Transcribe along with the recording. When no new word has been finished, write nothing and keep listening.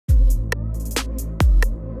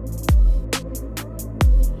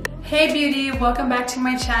Hey beauty, welcome back to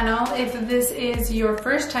my channel. If this is your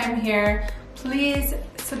first time here, please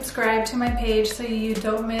subscribe to my page so you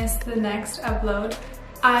don't miss the next upload.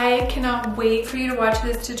 I cannot wait for you to watch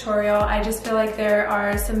this tutorial. I just feel like there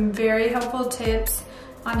are some very helpful tips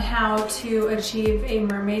on how to achieve a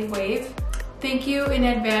mermaid wave. Thank you in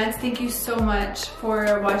advance. Thank you so much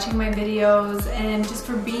for watching my videos and just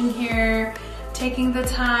for being here, taking the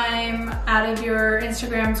time out of your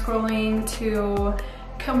Instagram scrolling to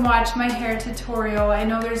come watch my hair tutorial. I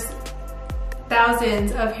know there's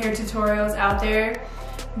thousands of hair tutorials out there,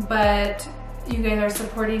 but you guys are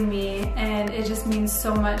supporting me and it just means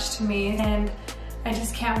so much to me, and I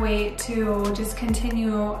just can't wait to just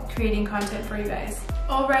continue creating content for you guys.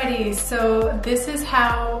 Alrighty, so this is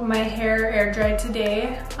how my hair air dried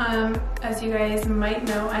today. As you guys might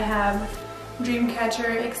know, I have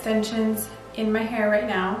Dreamcatcher extensions in my hair right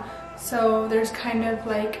now, so there's kind of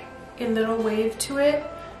like a little wave to it,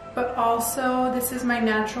 but also this is my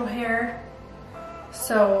natural hair,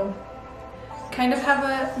 so kind of have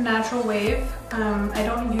a natural wave. I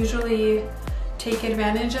don't usually take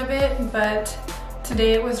advantage of it, but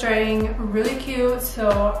today it was drying really cute,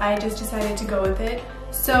 so I just decided to go with it.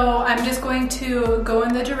 So I'm just going to go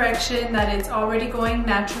in the direction that it's already going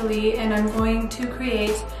naturally, and I'm going to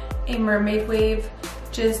create a mermaid wave,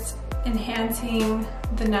 just enhancing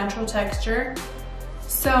the natural texture.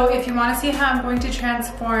 So if you want to see how I'm going to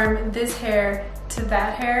transform this hair to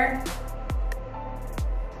that hair,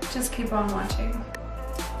 just keep on watching.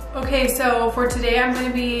 Okay, so for today I'm going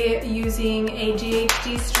to be using a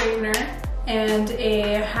GHD straightener and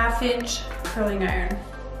a 1/2 inch curling iron.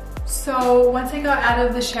 So once I got out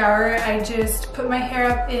of the shower, I just put my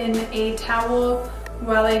hair up in a towel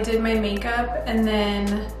while I did my makeup, and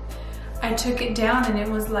then I took it down and it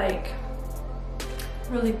was like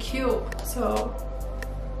really cute. So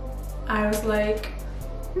I was like,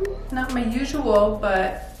 not my usual,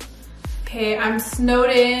 but okay, I'm snowed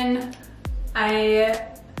in. I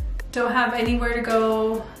don't have anywhere to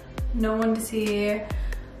go, no one to see,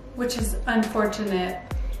 which is unfortunate.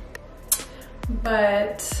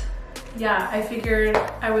 But yeah, I figured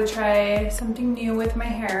I would try something new with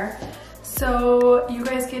my hair. So you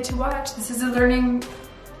guys get to watch. This is a learning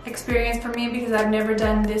experience for me because I've never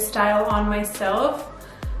done this style on myself.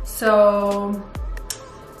 So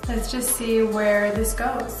let's just see where this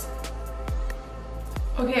goes.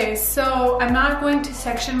 Okay, so I'm not going to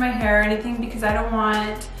section my hair or anything because I don't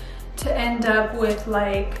want to end up with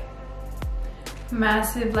like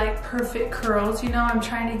massive, like perfect curls, you know. I'm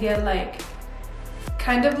trying to get like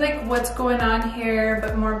kind of like what's going on here,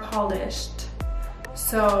 but more polished.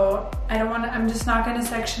 So I don't want to, I'm just not going to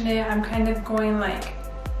section it. I'm kind of going like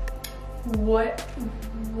what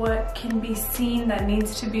can be seen that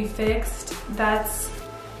needs to be fixed. That's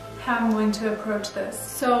how I'm going to approach this.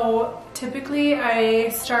 So typically I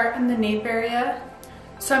start in the nape area.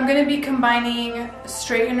 So I'm going to be combining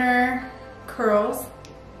straightener curls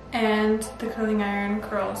and the curling iron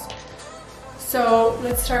curls. So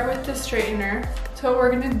let's start with the straightener. So what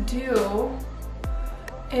we're going to do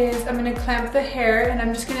is I'm going to clamp the hair, and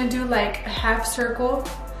I'm just going to do like a 1/2 circle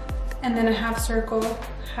and then a 1/2 circle,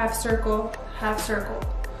 1/2 circle, 1/2 circle.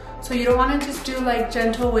 So you don't want to just do like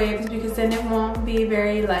gentle waves because then it won't be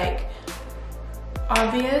very like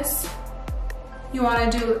obvious. You want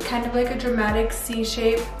to do kind of like a dramatic C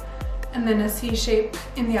shape and then a C shape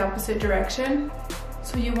in the opposite direction.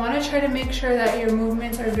 So you want to try to make sure that your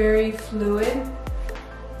movements are very fluid,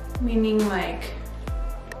 meaning like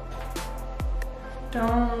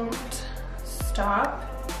don't stop.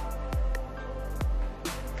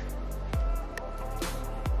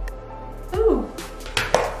 Ooh,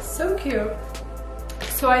 so cute.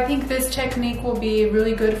 So I think this technique will be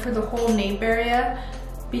really good for the whole nape area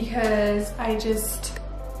because I just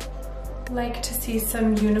like to see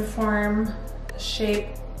some uniform shape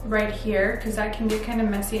right here because that can get kind of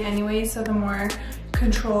messy anyway. So the more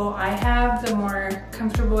control I have, the more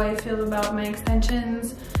comfortable I feel about my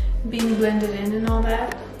extensions being blended in and all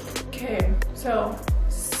that. Okay, so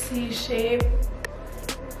C shape,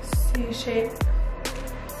 C shape.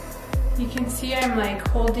 You can see I'm like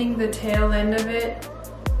holding the tail end of it,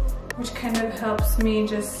 which kind of helps me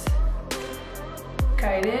just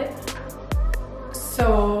guide it.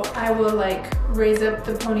 So I will like raise up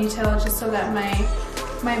the ponytail just so that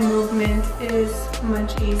my movement is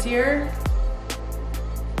much easier.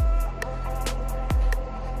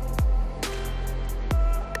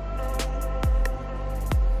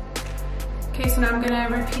 Okay, so now I'm gonna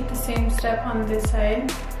repeat the same step on this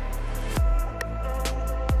side.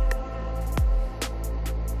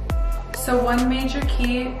 So one major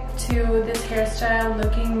key to this hairstyle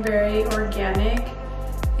looking very organic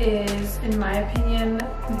is, in my opinion,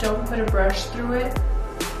 don't put a brush through it.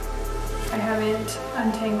 I haven't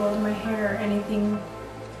untangled my hair or anything.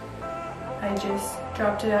 I just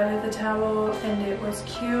dropped it out of the towel and it was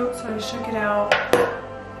cute, so I shook it out,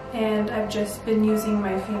 and I've just been using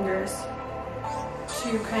my fingers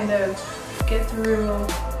to kind of get through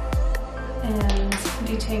and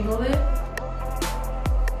detangle it.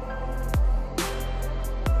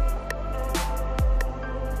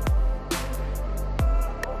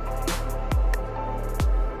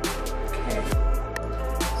 Okay,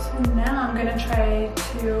 so now I'm gonna try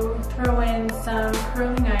to throw in some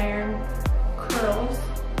curling iron curls.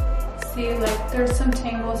 See, like there's some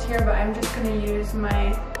tangles here, but I'm just gonna use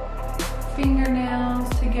my fingernails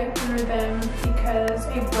to get through them because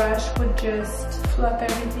a brush would just fluff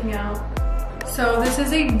everything out. So this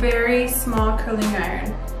is a very small curling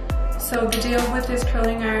iron. So the deal with this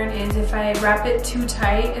curling iron is if I wrap it too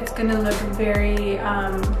tight, it's gonna look very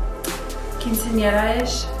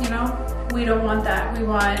quinceañera-ish, you know? We don't want that. We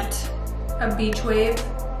want a beach wave.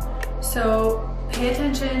 So pay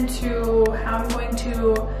attention to how I'm going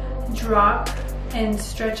to drop and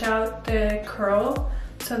stretch out the curl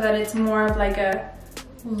so that it's more of like a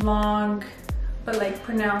long but like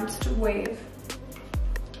pronounced wave.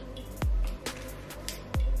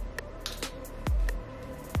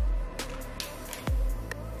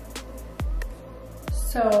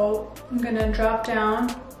 So I'm gonna drop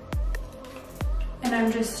down and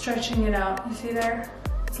I'm just stretching it out. You see there?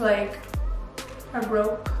 It's like a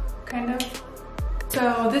rope, kind of.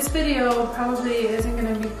 So this video probably isn't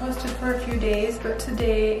gonna be posted for a few days, but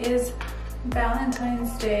today is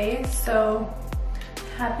Valentine's Day, so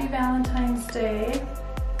happy Valentine's Day.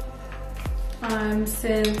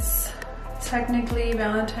 Since technically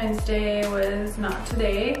Valentine's Day was not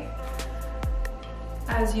today,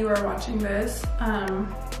 as you are watching this,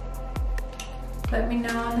 let me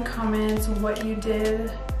know in the comments what you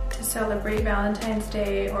did to celebrate Valentine's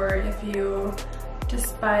Day, or if you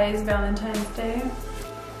despise Valentine's Day.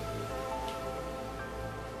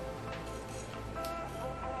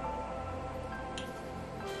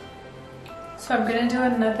 So I'm gonna do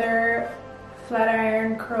another flat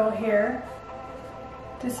iron curl here.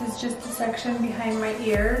 This is just a section behind my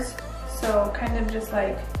ears, so kind of just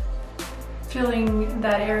like filling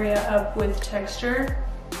that area up with texture.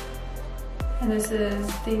 And this is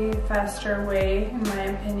the faster way, in my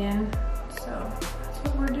opinion. So that's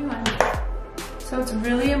what we're doing. So it's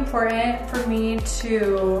really important for me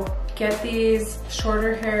to get these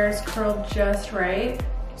shorter hairs curled just right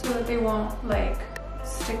so that they won't like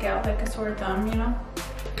stick out like a sore thumb, you know?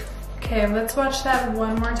 Okay, let's watch that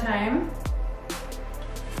one more time.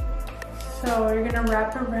 So you're gonna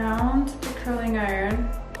wrap around the curling iron.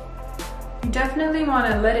 You definitely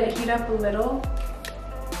wanna let it heat up a little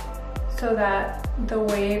so that the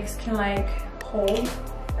waves can like hold.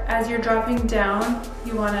 As you're dropping down,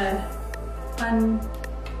 you wanna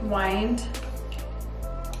unwind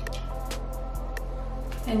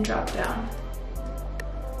and drop down.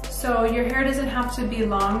 So your hair doesn't have to be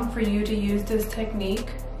long for you to use this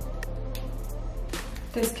technique.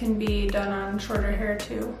 This can be done on shorter hair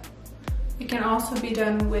too. It can also be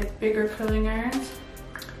done with bigger curling irons.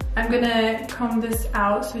 I'm gonna comb this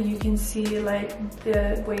out so you can see like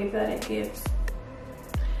the wave that it gives.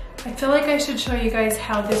 I feel like I should show you guys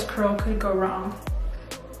how this curl could go wrong,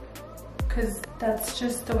 because that's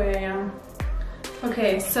just the way I am.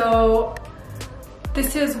 Okay, so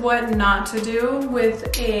this is what not to do with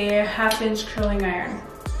a 1/2 inch curling iron.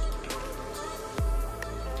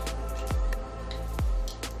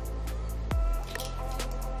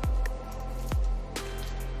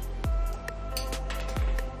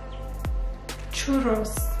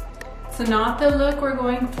 Churros. It's not the look we're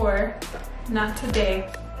going for, not today.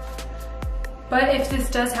 But if this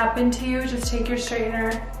does happen to you, just take your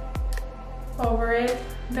straightener over it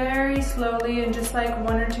very slowly, and just like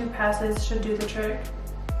 1 or 2 passes should do the trick.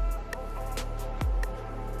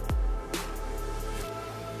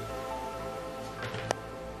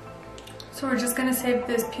 So we're just gonna save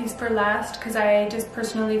this piece for last because I just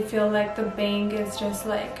personally feel like the bang is just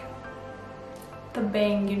like the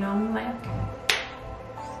bang, you know, like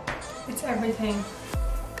it's everything.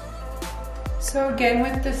 So again,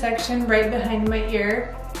 with the section right behind my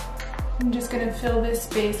ear, I'm just gonna fill this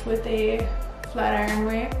space with a flat iron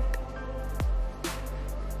wave.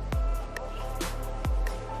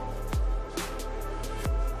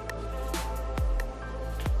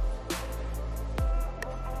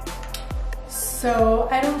 So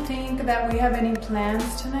I don't think that we have any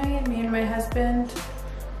plans tonight, me and my husband.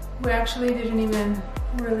 We actually didn't even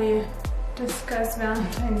really discuss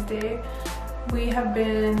Valentine's Day. We have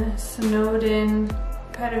been snowed in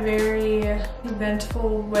I've had a very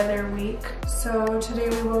eventful weather week. So today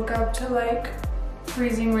we woke up to like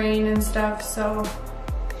freezing rain and stuff, so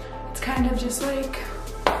it's kind of just like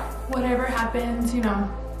whatever happens, you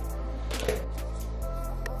know.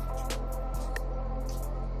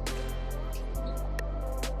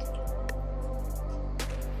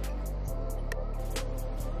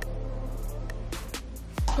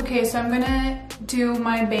 Okay, so I'm gonna do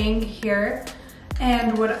my bang here,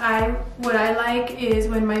 and what I like is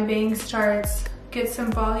when my bang starts, get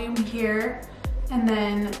some volume here, and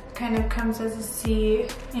then kind of comes as a C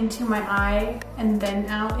into my eye, and then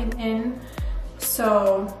out and in.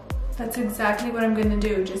 So that's exactly what I'm gonna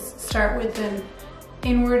do. Just start with an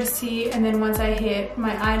inward C, and then once I hit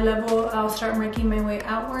my eye level, I'll start making my way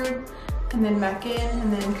outward, and then back in,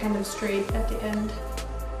 and then kind of straight at the end.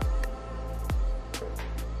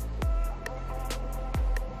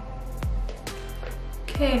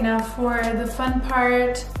 Okay, now for the fun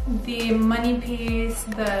part, the money piece,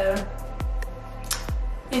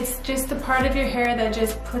 it's just the part of your hair that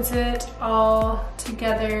just puts it all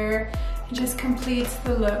together. It just completes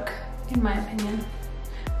the look, in my opinion.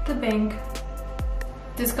 The bang.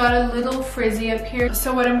 This got a little frizzy up here.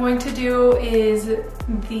 So what I'm going to do is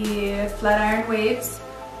the flat iron waves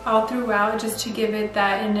all throughout, just to give it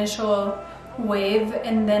that initial wave,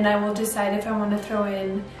 and then I will decide if I want to throw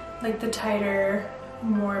in like the tighter,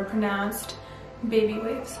 more pronounced baby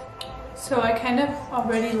waves. So I kind of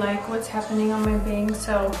already like what's happening on my bang,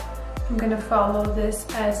 so I'm gonna follow this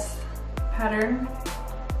S pattern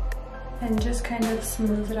and just kind of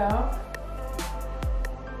smooth it out.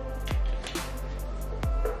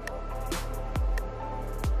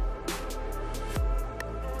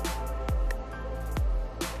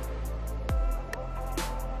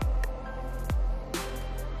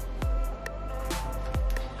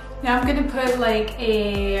 Now I'm gonna put like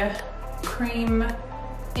a cream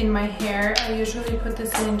in my hair. I usually put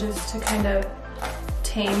this in just to kind of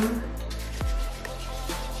tame.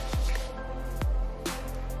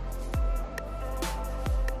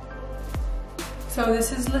 So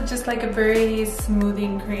this is just like a very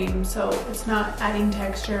smoothing cream, so it's not adding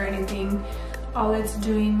texture or anything. All it's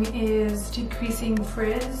doing is decreasing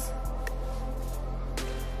frizz.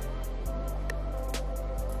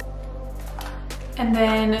 And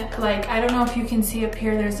then, like, I don't know if you can see up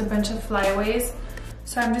here, there's a bunch of flyaways.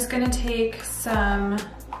 So I'm just gonna take some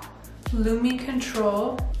Lumi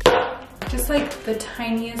Control, just like the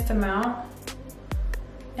tiniest amount.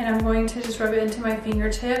 And I'm going to just rub it into my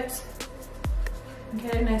fingertips,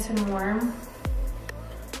 get it nice and warm.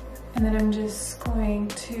 And then I'm just going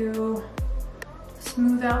to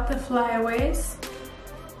smooth out the flyaways.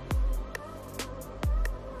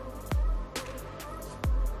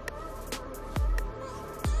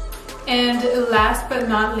 And last but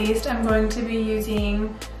not least, I'm going to be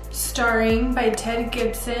using Starring by Ted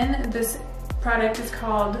Gibson. This product is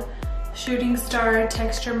called Shooting Star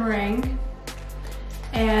Texture Meringue.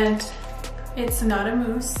 And it's not a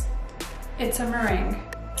mousse, it's a meringue.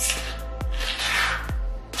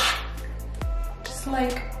 Just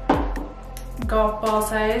like golf ball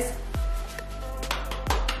size.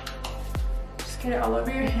 Just get it all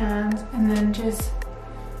over your hands, and then just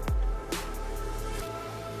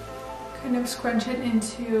kind of scrunch it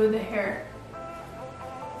into the hair.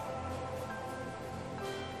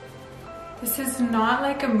 This is not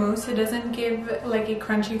like a mousse. It doesn't give like a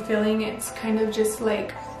crunchy feeling. It's kind of just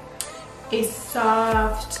like a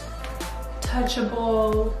soft,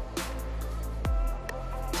 touchable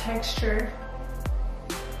texture.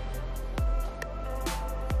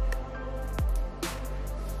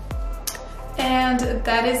 And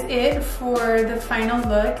that is it for the final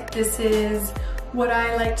look. This is what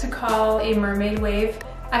I like to call a mermaid wave.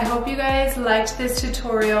 I hope you guys liked this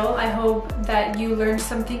tutorial. I hope that you learned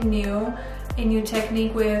something new, a new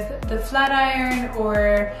technique with the flat iron,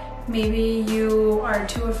 or maybe you are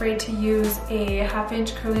too afraid to use a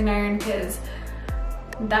 1/2-inch curling iron because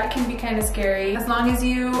that can be kind of scary. As long as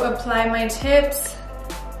you apply my tips,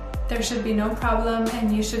 there should be no problem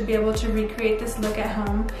and you should be able to recreate this look at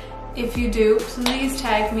home. If you do, please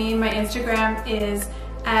tag me. My Instagram is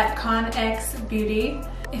 @ConXBeauty.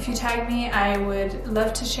 If you tag me, I would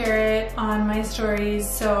love to share it on my stories.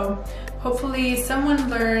 So hopefully someone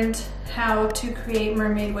learned how to create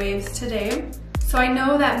mermaid waves today. So I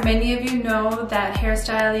know that many of you know that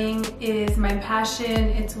hairstyling is my passion,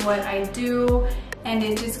 it's what I do, and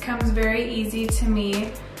it just comes very easy to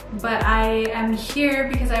me. But I am here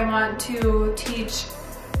because I want to teach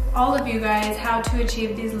all of you guys how to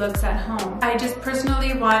achieve these looks at home. I just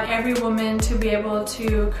personally want every woman to be able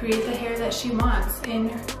to create the hair that she wants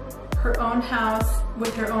in her own house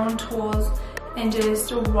with her own tools and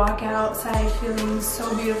just walk outside feeling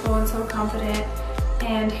so beautiful and so confident.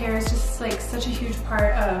 And hair is just like such a huge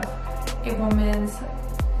part of a woman's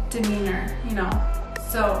demeanor, you know.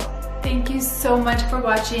 So thank you so much for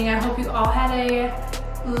watching. I hope you all had a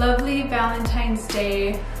lovely Valentine's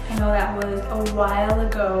Day. I know that was a while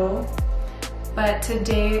ago, but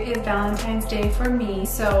today is Valentine's Day for me,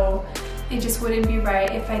 so it just wouldn't be right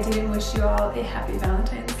if I didn't wish you all a happy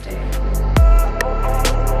Valentine's Day.